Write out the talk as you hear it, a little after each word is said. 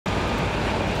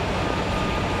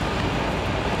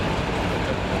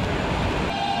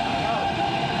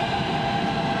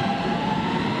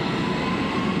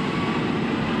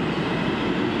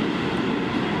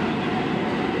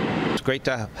great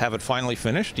to have it finally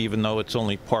finished, even though it's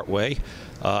only part way.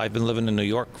 I've been living in New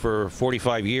York for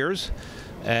 45 years,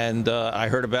 and I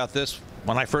heard about this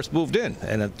when I first moved in,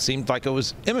 and it seemed like it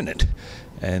was imminent.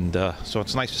 And so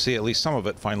it's nice to see at least some of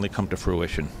it finally come to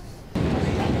fruition.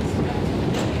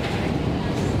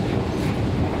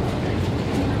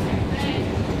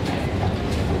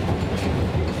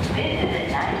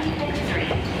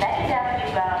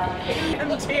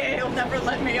 MTA will never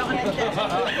let me on again.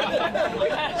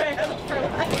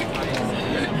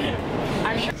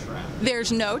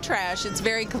 There's no trash. It's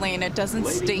very clean. It doesn't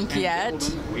stink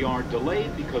yet. We are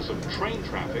delayed because of train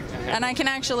traffic. And I can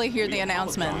actually hear the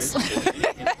announcements.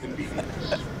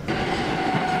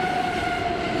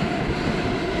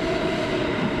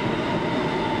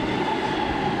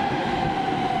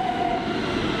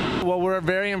 Well, we're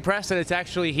very impressed that it's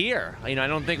actually here. I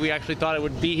don't think we actually thought it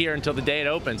would be here until the day it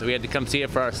opened, so we had to come see it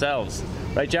for ourselves.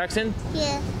 Right, Jackson?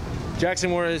 Yeah.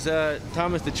 Jackson wore his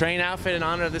Thomas the Train outfit in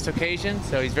honor of this occasion,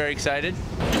 so he's very excited.